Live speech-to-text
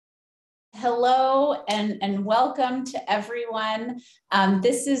Hello and welcome to everyone.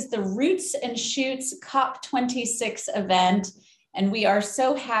 This is the Roots and Shoots COP26 event, and we are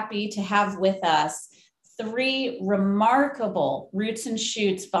so happy to have with us three remarkable Roots and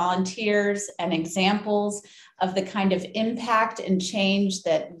Shoots volunteers and examples of the kind of impact and change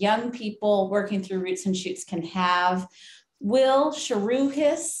that young people working through Roots and Shoots can have. Will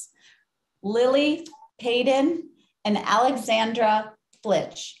Charouhis, Lily Paden, and Alexandra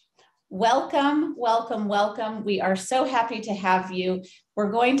Blitch. Welcome, welcome, welcome. We are so happy to have you. We're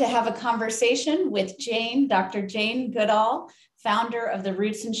going to have a conversation with Jane, Dr. Jane Goodall, founder of the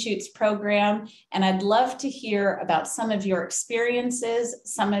Roots and Shoots program. And I'd love to hear about some of your experiences,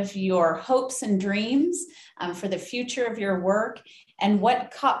 some of your hopes and dreams for the future of your work, and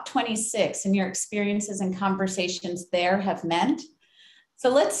what COP26 and your experiences and conversations there have meant. So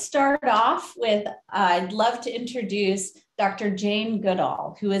let's start off with, I'd love to introduce Dr. Jane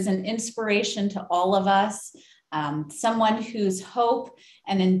Goodall, who is an inspiration to all of us, someone whose hope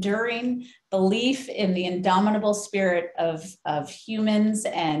and enduring belief in the indomitable spirit of humans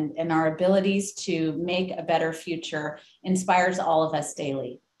and our abilities to make a better future inspires all of us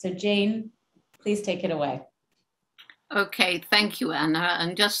daily. So Jane, please take it away. Okay, thank you, Anna.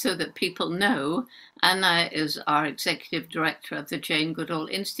 And just so that people know, Anna is our executive director of the Jane Goodall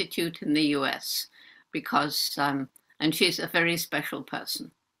Institute in the US, because and she's a very special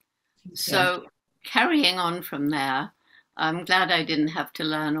person. So carrying on from there, I'm glad I didn't have to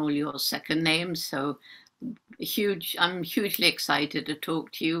learn all your second names. So I'm hugely excited to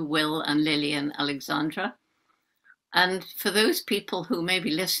talk to you, Will and Lily and Alexandra. And for those people who may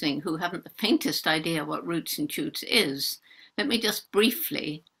be listening who haven't the faintest idea what Roots and Shoots is, let me just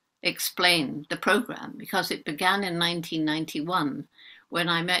briefly explain the program, because it began in 1991 when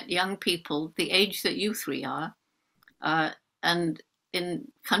I met young people the age that you three are, and in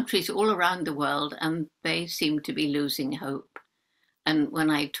countries all around the world, and they seemed to be losing hope. And when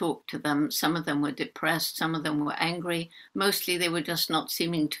I talked to them, some of them were depressed, some of them were angry, mostly they were just not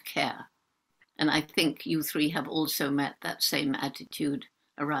seeming to care. And I think you three have also met that same attitude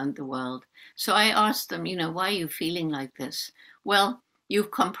around the world. So I asked them, why are you feeling like this? Well, you've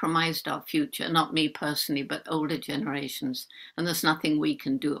compromised our future, not me personally, but older generations, and there's nothing we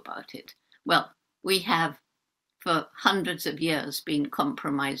can do about it. Well, we have for hundreds of years been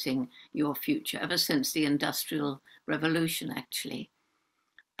compromising your future, ever since the Industrial Revolution, actually.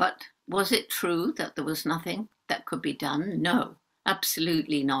 But was it true that there was nothing that could be done? No,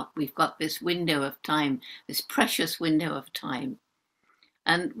 absolutely not. We've got this window of time, this precious window of time.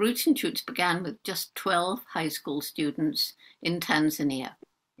 And Roots and Shoots began with just 12 high school students in Tanzania,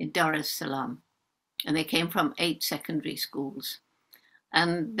 in Dar es Salaam. And they came from 8 secondary schools.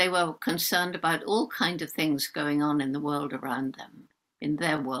 And they were concerned about all kinds of things going on in the world around them, in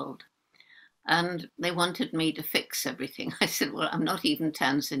their world. And they wanted me to fix everything. I said, well, I'm not even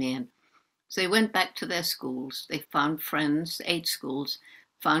Tanzanian. So they went back to their schools. They found friends, 8 schools,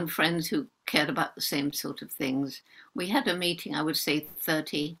 found friends who cared about the same sort of things. We had a meeting, I would say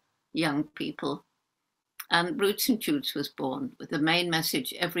 30 young people. And Roots and Shoots was born with the main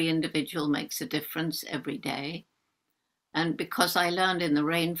message, every individual makes a difference every day. And because I learned in the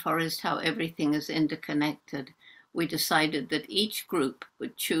rainforest how everything is interconnected, we decided that each group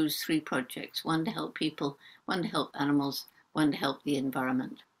would choose 3 projects, one to help people, one to help animals, one to help the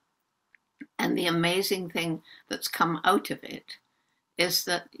environment. And the amazing thing that's come out of it is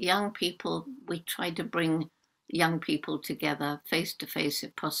that young people, we try to bring young people together face to face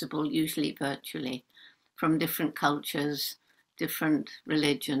if possible, usually virtually, from different cultures, different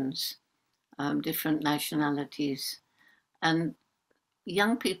religions, different nationalities. And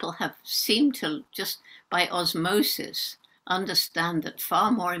young people have seemed to just by osmosis understand that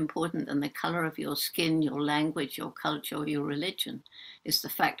far more important than the color of your skin, your language, your culture, or your religion is the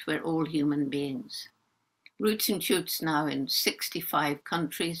fact we're all human beings. Roots and Shoots now in 65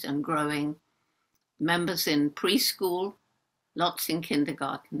 countries and growing, members in preschool, lots in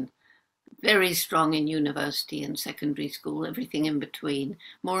kindergarten, very strong in university and secondary school, everything in between,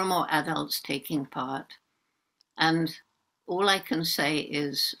 more and more adults taking part. And all I can say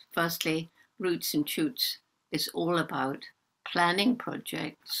is, firstly, Roots and Shoots is all about planning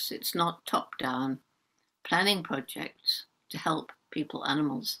projects. It's not top down, planning projects to help people,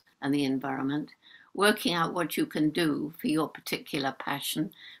 animals, and the environment, working out what you can do for your particular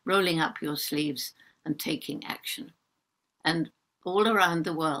passion, rolling up your sleeves and taking action. And all around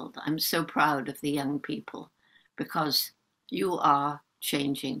the world, I'm so proud of the young people because you are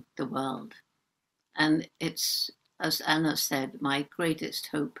changing the world. And it's, as Anna said, my greatest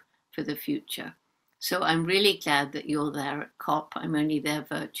hope for the future. So I'm really glad that you're there at COP. I'm only there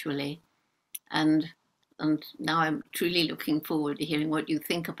virtually. And and now I'm truly looking forward to hearing what you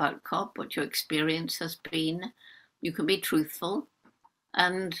think about COP, what your experience has been. You can be truthful,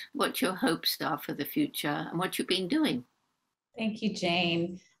 and what your hopes are for the future and what you've been doing. Thank you,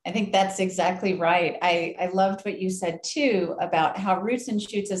 Jane. I think that's exactly right. I loved what you said too about how Roots and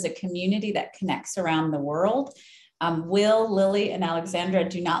Shoots is a community that connects around the world. Will, Lily, and Alexandra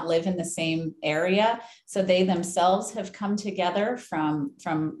do not live in the same area, so they themselves have come together from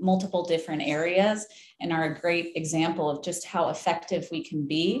multiple different areas and are a great example of just how effective we can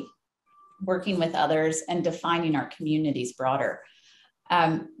be working with others and defining our communities broader.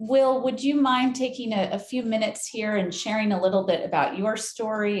 Will, would you mind taking a few minutes here and sharing a little bit about your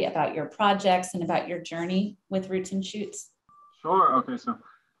story, about your projects, and about your journey with Roots and Shoots? Sure. Okay. So,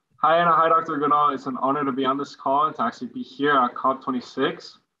 hi, Anna. Hi, Dr. Goodall. It's an honor to be on this call and to actually be here at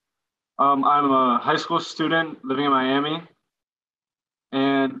COP26. I'm a high school student living in Miami.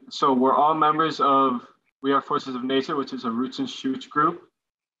 And so we're all members of We Are Forces of Nature, which is a Roots and Shoots group.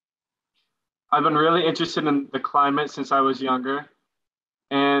 I've been really interested in the climate since I was younger.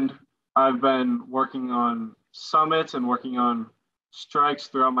 And I've been working on summits and working on strikes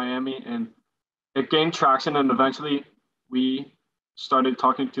throughout Miami, and it gained traction. And eventually we started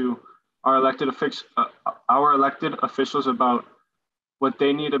talking to our elected officials about what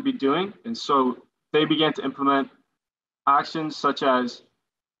they need to be doing. And so they began to implement actions such as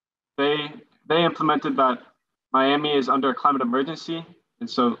they implemented that Miami is under a climate emergency. And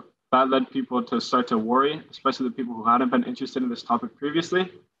so that led people to start to worry, especially the people who hadn't been interested in this topic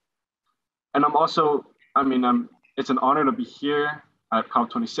previously. And it's an honor to be here at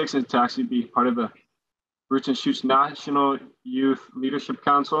COP26 and to actually be part of the Roots and Shoots National Youth Leadership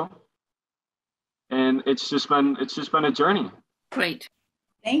Council. And it's just been a journey. Great.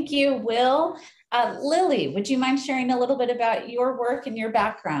 Thank you, Will. Lily, would you mind sharing a little bit about your work and your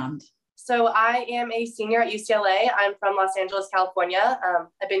background? So I am a senior at UCLA. I'm from Los Angeles, California.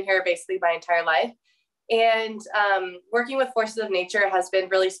 I've been here basically my entire life. And working with Forces of Nature has been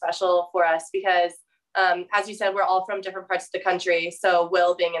really special for us because, as you said, we're all from different parts of the country. So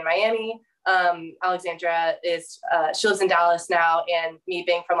Will being in Miami, Alexandra she lives in Dallas now, and me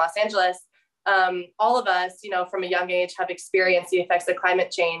being from Los Angeles. All of us, from a young age have experienced the effects of climate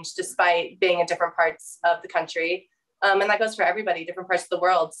change despite being in different parts of the country. And that goes for everybody, different parts of the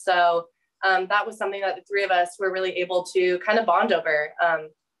world. So that was something that the three of us were really able to kind of bond over,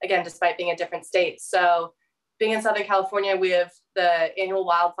 again, despite being in different states. So being in Southern California, we have the annual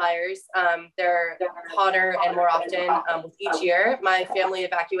wildfires. They're hotter and more often with each year. My family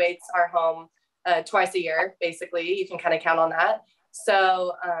evacuates our home twice a year, basically. You can kind of count on that.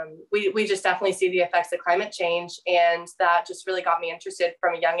 So we just definitely see the effects of climate change. And that just really got me interested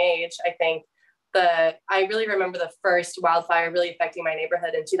from a young age. I think I really remember the first wildfire really affecting my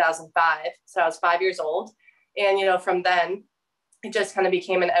neighborhood in 2005. So I was 5 years old. And, from then, it just kind of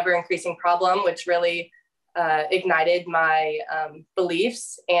became an ever increasing problem, which really ignited my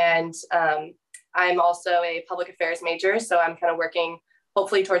beliefs. And I'm also a public affairs major. So I'm kind of working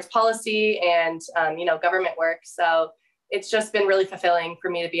hopefully towards policy and, government work. So it's just been really fulfilling for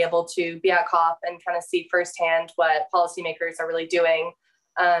me to be able to be at COP and kind of see firsthand what policymakers are really doing.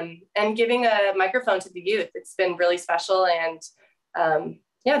 And giving a microphone to the youth. It's been really special and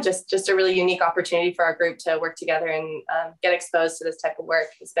just a really unique opportunity for our group to work together and get exposed to this type of work.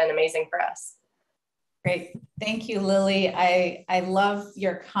 It's been amazing for us. Great. Thank you, Lily. I love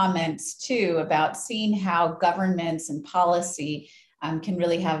your comments too about seeing how governments and policy can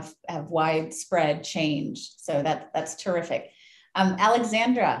really have widespread change. So that's terrific.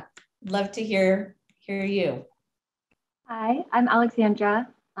 Alexandra, love to hear you. Hi, I'm Alexandra.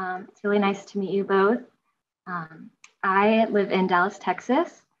 It's really nice to meet you both. I live in Dallas,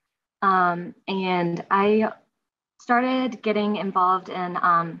 Texas, and I started getting involved in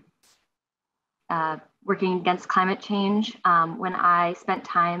working against climate change when I spent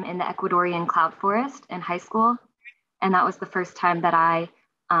time in the Ecuadorian cloud forest in high school. And that was the first time that I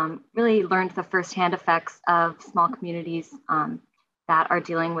really learned the firsthand effects of small communities that are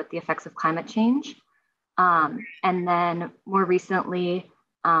dealing with the effects of climate change. And then more recently,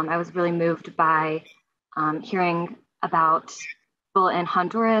 I was really moved by hearing about people in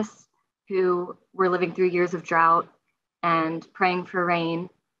Honduras who were living through years of drought and praying for rain.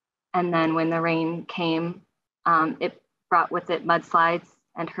 And then when the rain came, it brought with it mudslides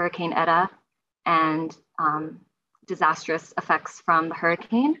and Hurricane Eta and disastrous effects from the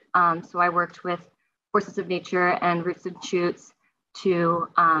hurricane. So I worked with Forces of Nature and Roots and Shoots to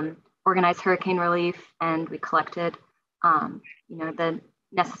organize hurricane relief, and we collected the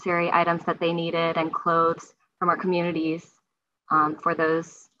necessary items that they needed and clothes from our communities for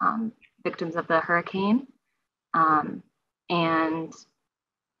those victims of the hurricane. And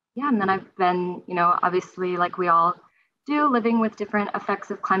yeah, and then I've been, obviously, like we all do, living with different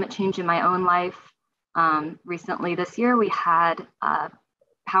effects of climate change in my own life. Recently this year, we had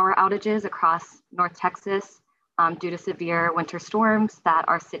power outages across North Texas due to severe winter storms that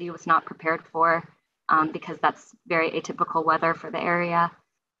our city was not prepared for, because that's very atypical weather for the area.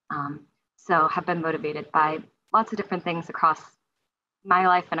 So have been motivated by lots of different things across my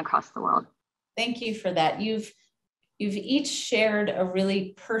life and across the world. Thank you for that. You've each shared a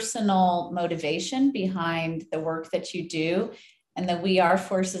really personal motivation behind the work that you do, and the We Are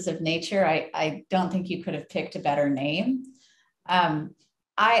Forces of Nature. I don't think you could have picked a better name.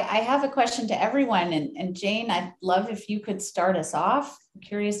 I have a question to everyone, and Jane, I'd love if you could start us off. I'm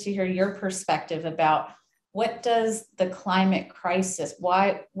curious to hear your perspective about what does the climate crisis,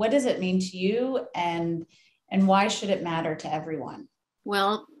 what does it mean to you, and why should it matter to everyone?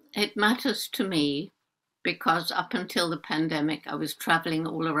 Well, it matters to me because up until the pandemic, I was traveling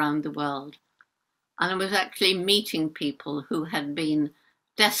all around the world, and I was actually meeting people who had been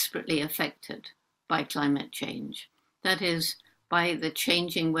desperately affected by climate change. That is, by the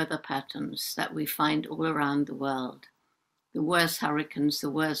changing weather patterns that we find all around the world. The worst hurricanes, the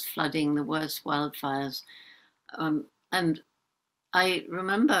worst flooding, the worst wildfires. And I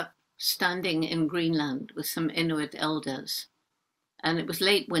remember standing in Greenland with some Inuit elders, and it was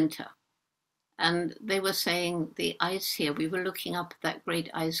late winter. And they were saying the ice here, we were looking up at that great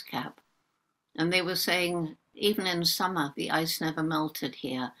ice cap, and they were saying, even in summer, the ice never melted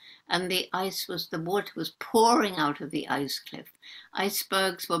here. And the water was pouring out of the ice cliff.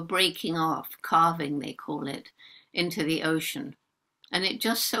 Icebergs were breaking off, carving, they call it, into the ocean. And it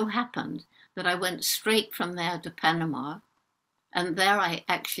just so happened that I went straight from there to Panama. And there I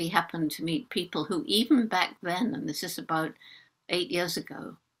actually happened to meet people who, even back then, and this is about 8 years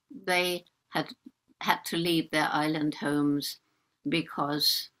ago, they had to leave their island homes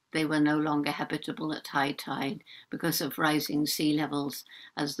because they were no longer habitable at high tide because of rising sea levels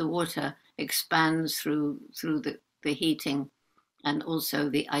as the water expands through the heating, and also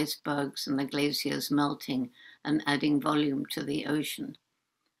the icebergs and the glaciers melting and adding volume to the ocean.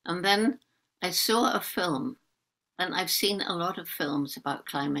 And then I saw a film, and I've seen a lot of films about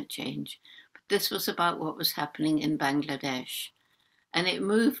climate change, but this was about what was happening in Bangladesh. And it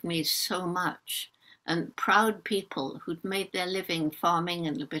moved me so much. And proud people who'd made their living farming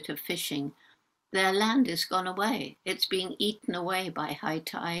and a bit of fishing, their land has gone away. It's being eaten away by high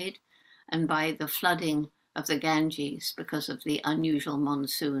tide and by the flooding of the Ganges because of the unusual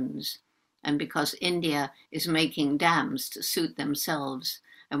monsoons, and because India is making dams to suit themselves.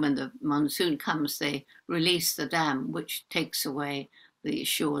 And when the monsoon comes, they release the dam, which takes away the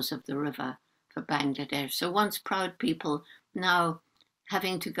shores of the river for Bangladesh. So once proud people now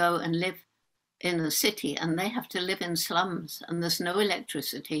having to go and live in a city, and they have to live in slums, and there's no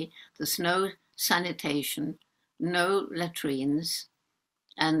electricity, there's no sanitation, no latrines,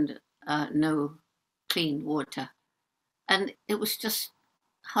 and no clean water. And it was just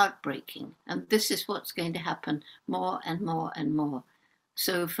heartbreaking. And this is what's going to happen more and more and more.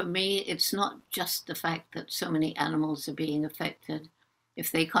 So for me, it's not just the fact that so many animals are being affected.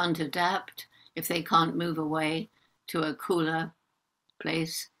 If they can't adapt, if they can't move away to a cooler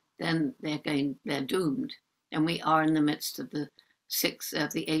place, then they're doomed. And we are in the midst of the sixth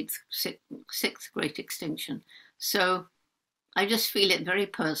great extinction. So I just feel it very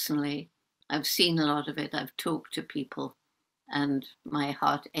personally. I've seen a lot of it. I've talked to people, and my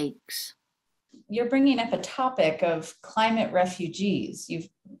heart aches. You're bringing up a topic of climate refugees.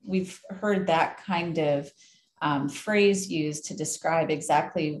 We've heard that kind of phrase used to describe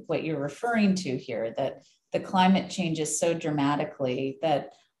exactly what you're referring to here, that the climate changes so dramatically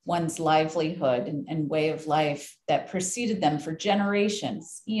that one's livelihood and way of life that preceded them for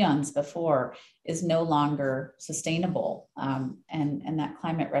generations, eons before, is no longer sustainable, and that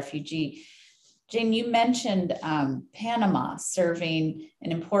climate refugee. Jane, you mentioned Panama serving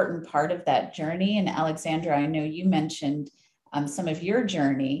an important part of that journey. And Alexandra, I know you mentioned some of your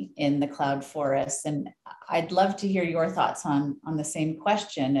journey in the cloud forests. And I'd love to hear your thoughts on the same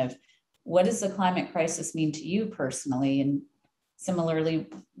question of what does the climate crisis mean to you personally? And similarly,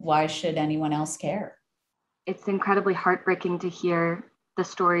 why should anyone else care? It's incredibly heartbreaking to hear the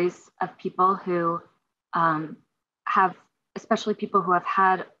stories of people who have, especially people who have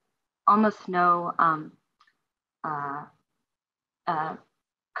had almost no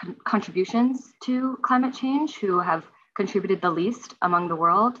contributions to climate change, who have contributed the least among the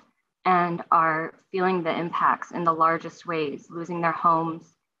world and are feeling the impacts in the largest ways, losing their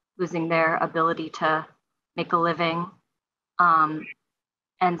homes, losing their ability to make a living.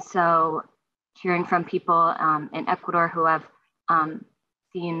 And so hearing from people in Ecuador who have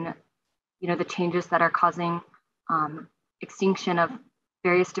seen, the changes that are causing extinction of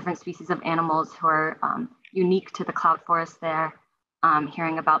various different species of animals who are unique to the cloud forest there,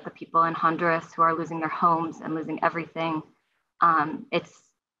 hearing about the people in Honduras who are losing their homes and losing everything.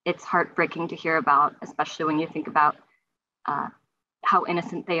 It's heartbreaking to hear about, especially when you think about how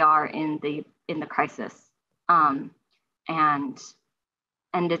innocent they are in the crisis. And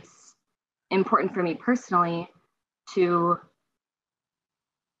it's important for me personally to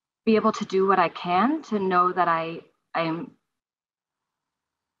be able to do what I can, to know that I am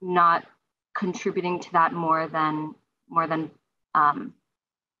not contributing to that more than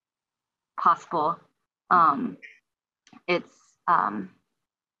possible. I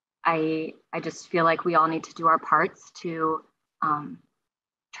just feel like we all need to do our parts to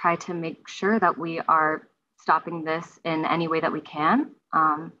try to make sure that we are stopping this in any way that we can,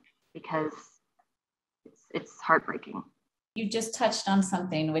 because it's heartbreaking. You just touched on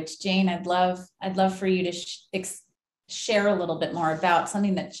something which, Jane, I'd love for you to share a little bit more about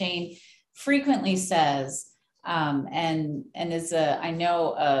something that Jane frequently says, and is I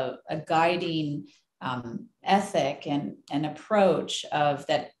know a guiding ethic and approach of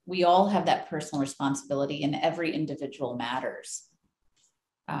that we all have that personal responsibility and every individual matters.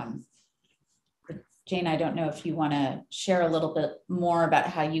 Jane, I don't know if you want to share a little bit more about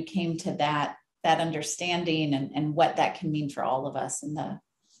how you came to that understanding and what that can mean for all of us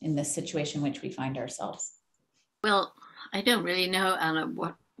in the situation in which we find ourselves. Well, I don't really know, Anna,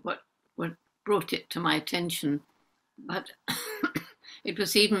 what brought it to my attention, but it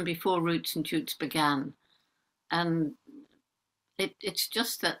was even before Roots and Shoots began. And it's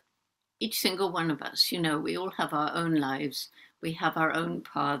just that each single one of us, we all have our own lives, we have our own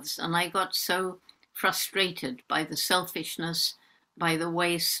paths. And I got so frustrated by the selfishness, by the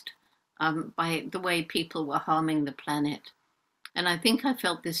waste, by the way people were harming the planet. And I think I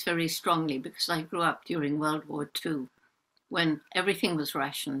felt this very strongly because I grew up during World War II, when everything was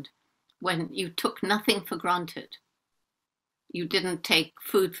rationed, when you took nothing for granted. You didn't take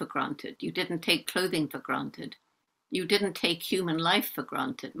food for granted. You didn't take clothing for granted. You didn't take human life for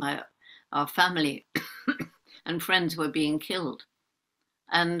granted. Our family and friends were being killed.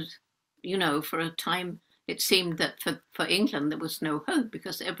 And, for a time, it seemed that for England, there was no hope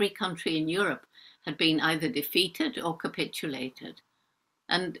because every country in Europe had been either defeated or capitulated.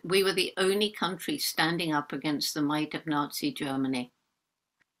 And we were the only country standing up against the might of Nazi Germany.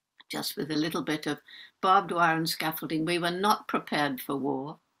 Just with a little bit of barbed wire and scaffolding, we were not prepared for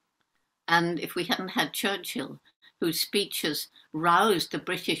war. And if we hadn't had Churchill, whose speeches roused the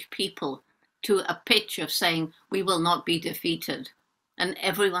British people to a pitch of saying, we will not be defeated, and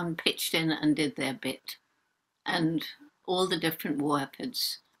everyone pitched in and did their bit. And all the different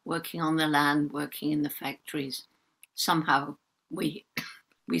warheads, working on the land, working in the factories, somehow we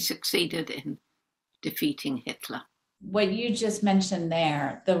succeeded in defeating Hitler. What you just mentioned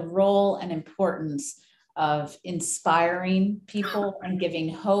there, the role and importance of inspiring people and giving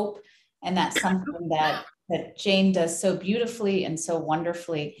hope, and that's something that Jane does so beautifully and so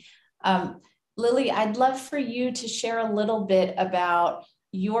wonderfully. Lily, I'd love for you to share a little bit about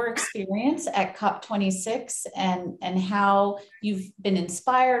your experience at COP26 and how you've been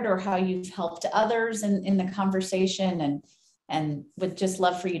inspired or how you've helped others in the conversation, and would just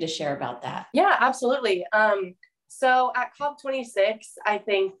love for you to share about that. Yeah, absolutely. So at COP26, I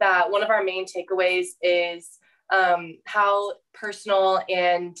think that one of our main takeaways is how personal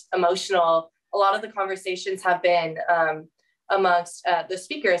and emotional a lot of the conversations have been amongst the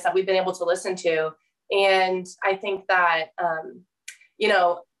speakers that we've been able to listen to. And I think that,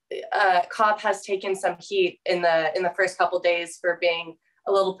 COP has taken some heat in the first couple of days for being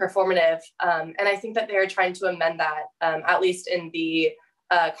a little performative. And I think that they're trying to amend that, at least in the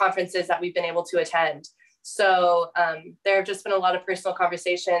conferences that we've been able to attend. So there have just been a lot of personal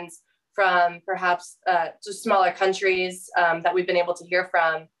conversations from perhaps just smaller countries that we've been able to hear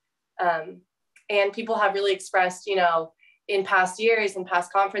from. And people have really expressed, in past years and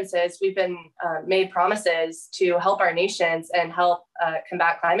past conferences, we've been made promises to help our nations and help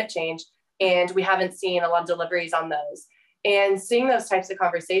combat climate change. And we haven't seen a lot of deliveries on those. And seeing those types of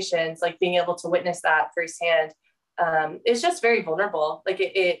conversations, like being able to witness that firsthand, is just very vulnerable. Like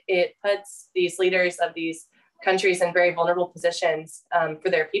it puts these leaders of these countries in very vulnerable positions for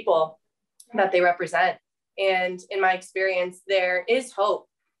their people that they represent. And in my experience, there is hope.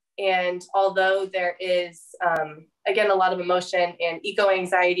 And although there is, again, a lot of emotion and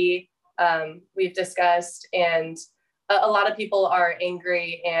eco-anxiety we've discussed, and a lot of people are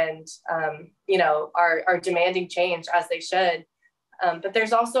angry and, are demanding change as they should. But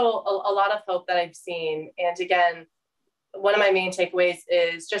there's also a lot of hope that I've seen. And again, one of my main takeaways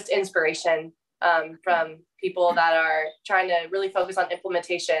is just inspiration from people that are trying to really focus on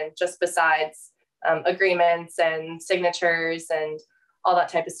implementation, just besides agreements and signatures and all that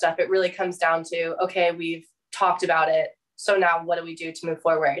type of stuff. It really comes down to, okay, we've talked about it, so now what do we do to move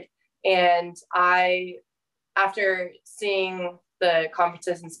forward? And after seeing the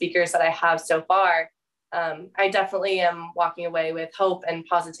conferences and speakers that I have so far, I definitely am walking away with hope and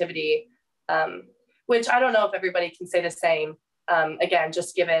positivity, which I don't know if everybody can say the same. Again,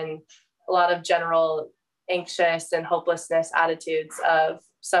 just given a lot of general anxious and hopelessness attitudes of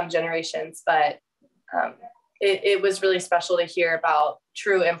some generations, but it was really special to hear about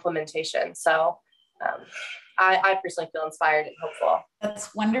true implementation. So I personally feel inspired and hopeful.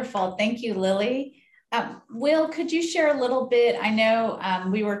 That's wonderful. Thank you, Lily. Will, could you share a little bit? I know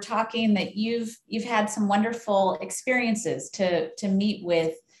we were talking that you've had some wonderful experiences to meet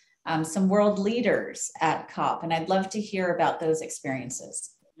with some world leaders at COP, and I'd love to hear about those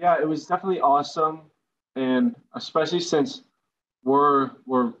experiences. Yeah, it was definitely awesome, and especially since we're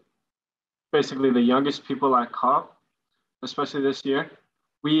basically the youngest people at COP, especially this year,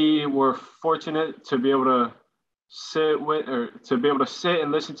 we were fortunate to be able to sit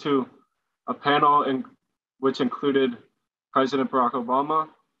and listen to a panel which included President Barack Obama,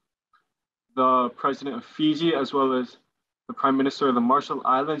 the President of Fiji, as well as the Prime Minister of the Marshall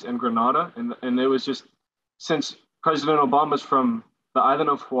Islands and Grenada. And it was just, since President Obama's from the island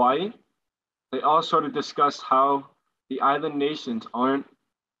of Hawaii, they all sort of discussed how the island nations aren't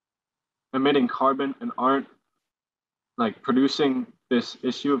emitting carbon and aren't like producing this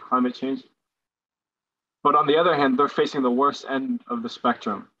issue of climate change. But on the other hand, they're facing the worst end of the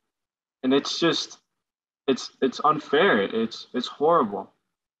spectrum. And it's just, it's unfair. It's horrible.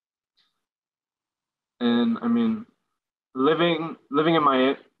 And I mean, living in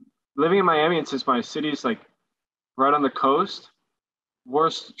Miami, and since my city is like right on the coast, we're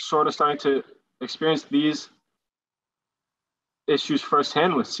sort of starting to experience these issues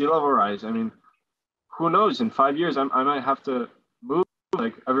firsthand with sea level rise. I mean, who knows? In 5 years, I might have to move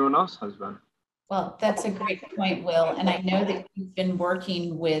like everyone else has been. Well, that's a great point, Will. And I know that you've been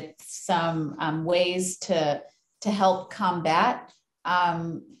working with some ways to help combat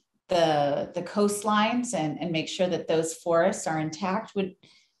the coastlines and make sure that those forests are intact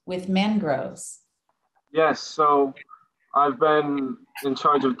with mangroves. Yes, so I've been in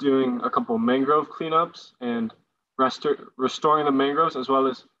charge of doing a couple of mangrove cleanups and restoring the mangroves, as well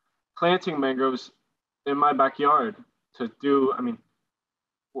as planting mangroves in my backyard to do, I mean,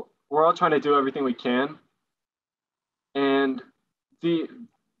 we're all trying to do everything we can. And these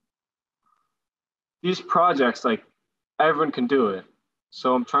projects, like, everyone can do it.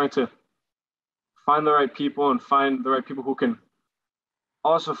 So I'm trying to find the right people and find the right people who can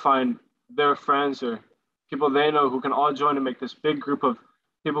also find their friends or people they know who can all join and make this big group of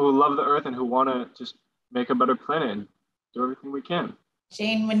people who love the earth and who want to just make a better planet and do everything we can.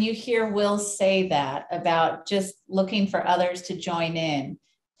 Jane, when you hear Will say that about just looking for others to join in,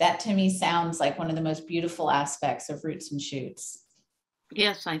 that to me sounds like one of the most beautiful aspects of Roots and Shoots.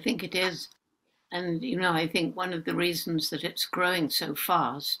 Yes, I think it is. And, you know, I think one of the reasons that it's growing so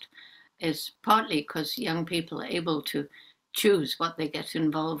fast is partly because young people are able to choose what they get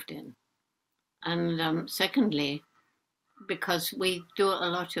involved in. And secondly, because we do a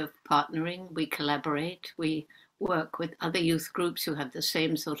lot of partnering, we collaborate, we work with other youth groups who have the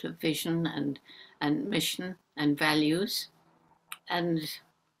same sort of vision and mission and values. And,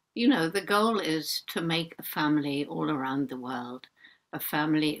 you know, the goal is to make a family all around the world, a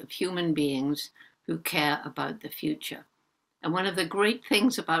family of human beings who care about the future. And one of the great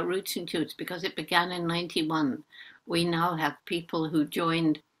things about Roots and Shoots, because it began in '91, we now have people who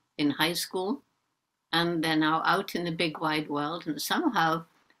joined in high school and they're now out in the big wide world, and somehow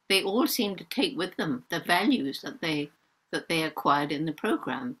they all seem to take with them the values that they acquired in the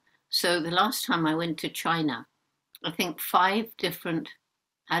program. So the last time I went to China, I think 5 different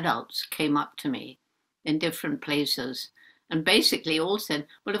adults came up to me in different places and basically all said,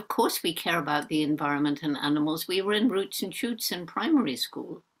 well, of course we care about the environment and animals. We were in Roots and Shoots in primary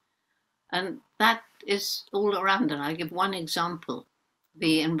school. And that is all around. And I'll give one example.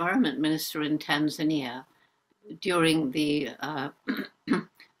 The environment minister in Tanzania, during the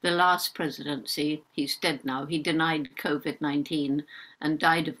last presidency, he's dead now, he denied COVID-19 and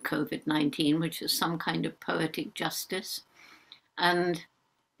died of COVID-19, which is some kind of poetic justice. And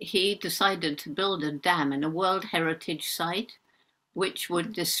he decided to build a dam in a World Heritage Site, which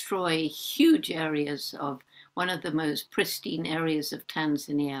would destroy huge areas of one of the most pristine areas of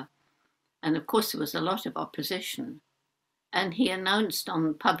Tanzania. And of course, there was a lot of opposition. And he announced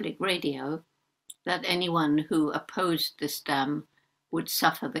on public radio that anyone who opposed this dam would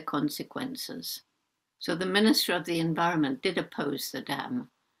suffer the consequences. So the Minister of the Environment did oppose the dam,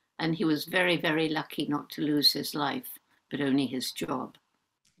 and he was very, very lucky not to lose his life, but only his job.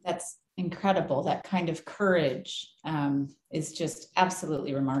 That's incredible. That kind of courage is just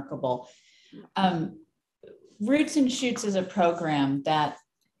absolutely remarkable. Roots and Shoots is a program that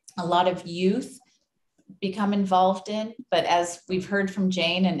a lot of youth become involved in, but as we've heard from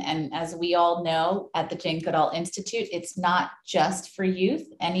Jane, and as we all know at the Jane Goodall Institute, it's not just for youth.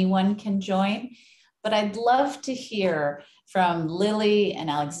 Anyone can join. But I'd love to hear from Lily and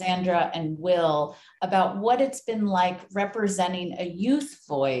Alexandra and Will about what it's been like representing a youth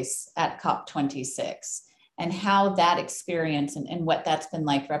voice at COP26 and how that experience and what that's been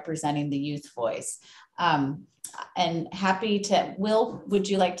like representing the youth voice. And happy to, Will, would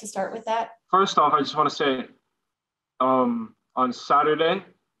you like to start with that? First off, I just want to say, on Saturday,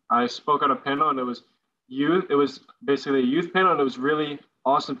 I spoke at a panel, and it was youth. It was basically a youth panel, and it was really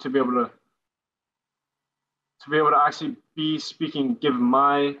awesome to be able to actually be speaking, give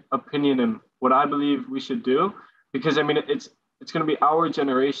my opinion and what I believe we should do, because I mean it's going to be our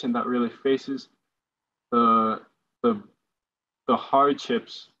generation that really faces the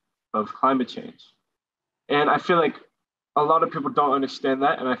hardships of climate change, and I feel like a lot of people don't understand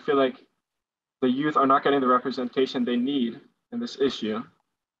that, and I feel like the youth are not getting the representation they need in this issue.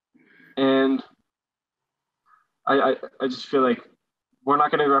 And I just feel like we're not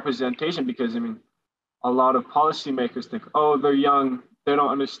getting representation because, I mean, a lot of policymakers think, oh, they're young, they don't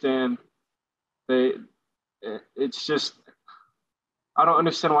understand. It's just, I don't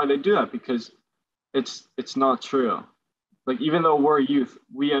understand why they do that, because it's not true. Like, even though we're youth,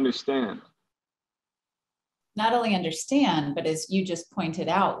 we understand. Not only understand, but as you just pointed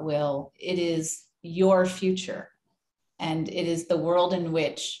out, Will, it is your future. And it is the world in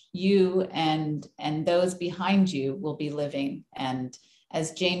which you and those behind you will be living. And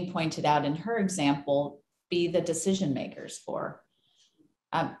as Jane pointed out in her example, be the decision makers for.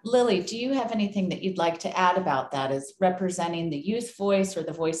 Lily, do you have anything that you'd like to add about that as representing the youth voice or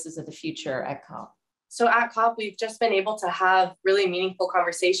the voices of the future at COP? So at COP, we've just been able to have really meaningful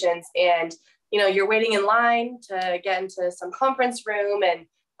conversations, and you're waiting in line to get into some conference room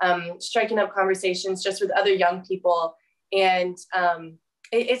and striking up conversations just with other young people. And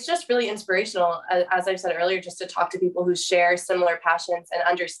it's just really inspirational, as I've said earlier, just to talk to people who share similar passions and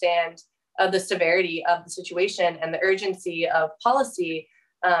understand the severity of the situation and the urgency of policy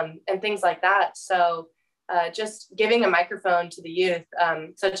and things like that. So just giving a microphone to the youth,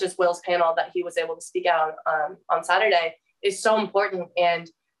 such as Will's panel that he was able to speak out on Saturday, is so important. And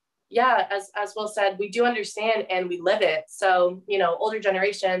yeah, as Will said, we do understand and we live it. So, older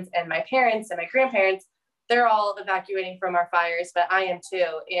generations and my parents and my grandparents, they're all evacuating from our fires, but I am too.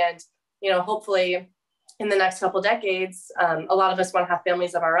 And, hopefully in the next couple decades, a lot of us want to have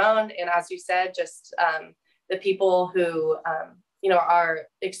families of our own. And as you said, just the people who, are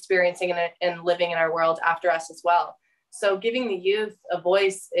experiencing and living in our world after us as well. So giving the youth a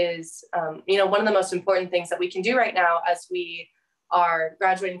voice is, one of the most important things that we can do right now as we are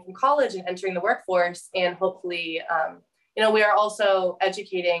graduating from college and entering the workforce. And hopefully, we are also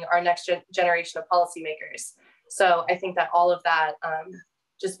educating our next generation of policymakers. So I think that all of that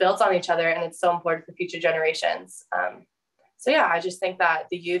just builds on each other, and it's so important for future generations. So yeah, I just think that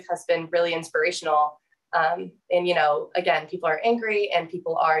the youth has been really inspirational. And, again, people are angry and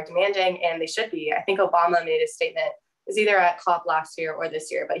people are demanding, and they should be. I think Obama made a statement, it was either at COP last year or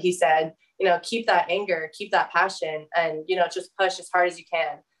this year, but he said, keep that anger, keep that passion, and, just push as hard as you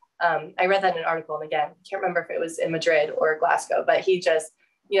can. I read that in an article, and again, I can't remember if it was in Madrid or Glasgow, but he just,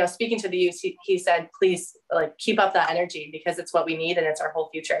 speaking to the youth, he said, please, keep up that energy, because it's what we need and it's our whole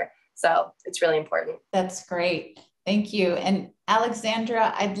future. So it's really important. That's great. Thank you. And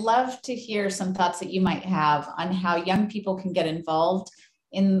Alexandra, I'd love to hear some thoughts that you might have on how young people can get involved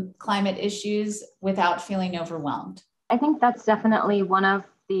in climate issues without feeling overwhelmed. I think that's definitely one of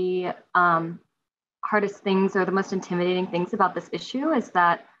the hardest things, or the most intimidating things about this issue, is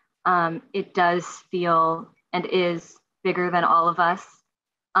that it does feel and is bigger than all of us.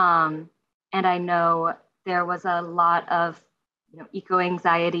 And I know there was a lot of,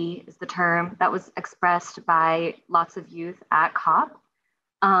 eco-anxiety is the term that was expressed by lots of youth at COP.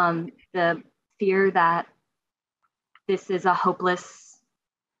 The fear that this is a hopeless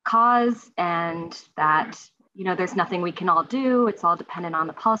cause and that, there's nothing we can all do. It's all dependent on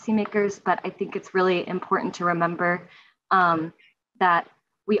the policymakers. But I think it's really important to remember that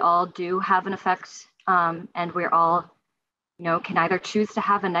we all do have an effect, and we're all, can either choose to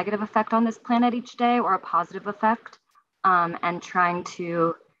have a negative effect on this planet each day or a positive effect. and trying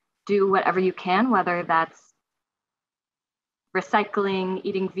to do whatever you can, whether that's recycling,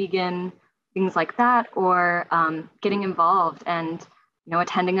 eating vegan, things like that, or getting involved and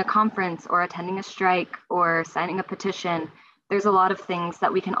attending a conference or attending a strike or signing a petition. There's a lot of things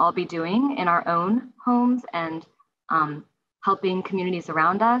that we can all be doing in our own homes and helping communities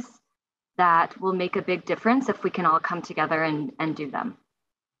around us that will make a big difference if we can all come together and do them.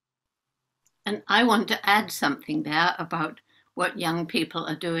 And I want to add something there about what young people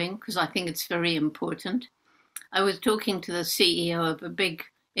are doing, because I think it's very important. I was talking to the CEO of a big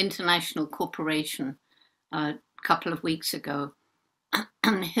international corporation a couple of weeks ago,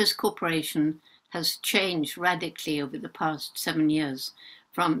 and his corporation has changed radically over the past 7 years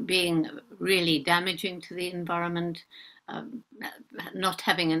from being really damaging to the environment, not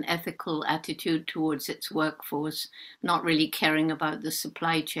having an ethical attitude towards its workforce, not really caring about the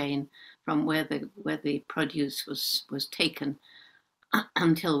supply chain from where the produce was taken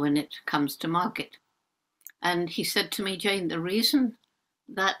until when it comes to market. And he said to me, Jane, the reason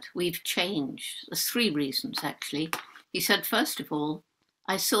that we've changed, there's 3 reasons actually. He said, first of all,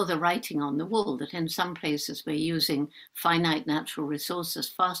 I saw the writing on the wall that in some places we're using finite natural resources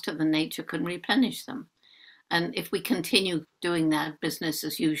faster than nature can replenish them. And if we continue doing that business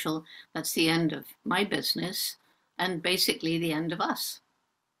as usual, that's the end of my business and basically the end of us.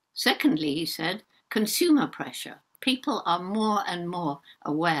 Secondly, he said, consumer pressure. People are more and more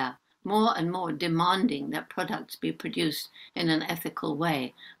aware, more and more demanding that products be produced in an ethical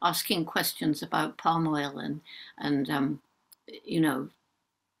way, asking questions about palm oil and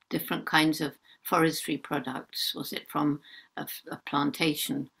different kinds of forestry products. Was it from a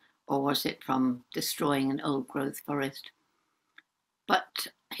plantation or was it from destroying an old growth forest? But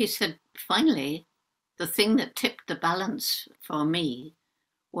he said, finally, the thing that tipped the balance for me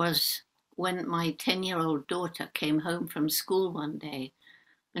was when my 10-year-old daughter came home from school one day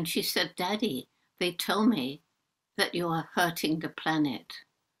and she said, Daddy, they tell me that you are hurting the planet.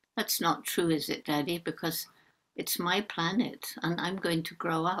 That's not true, is it, Daddy? Because it's my planet and I'm going to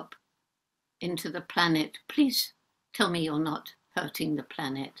grow up into the planet. Please tell me you're not hurting the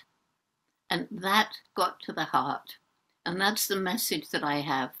planet. And that got to the heart. And that's the message that I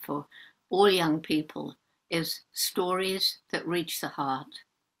have for all young people, is stories that reach the heart.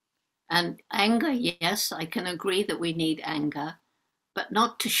 And anger, yes, I can agree that we need anger, but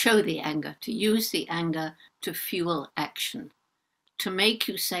not to show the anger, to use the anger to fuel action, to make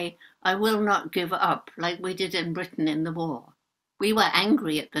you say, I will not give up, like we did in Britain in the war. We were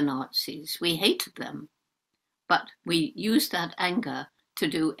angry at the Nazis, we hated them, but we used that anger to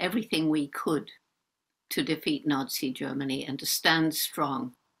do everything we could to defeat Nazi Germany and to stand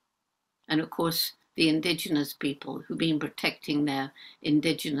strong. And of course, the indigenous people who've been protecting their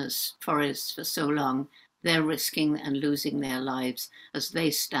indigenous forests for so long, they're risking and losing their lives as they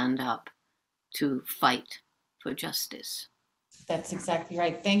stand up to fight for justice. That's exactly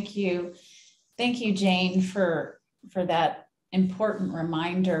right. Thank you. Thank you, Jane, for that important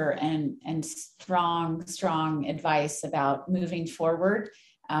reminder and strong advice about moving forward.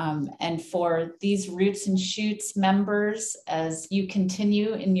 And for these Roots and Shoots members, as you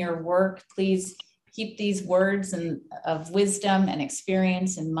continue in your work, please keep these words of wisdom and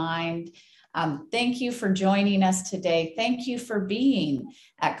experience in mind. Thank you for joining us today. Thank you for being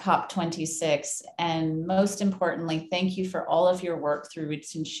at COP26. And most importantly, thank you for all of your work through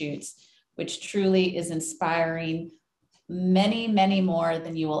Roots and Shoots, which truly is inspiring many, many more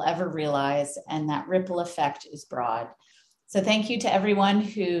than you will ever realize. And that ripple effect is broad. So thank you to everyone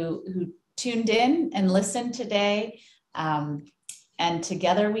who tuned in and listened today. And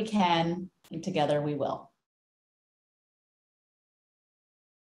together we can, and together we will.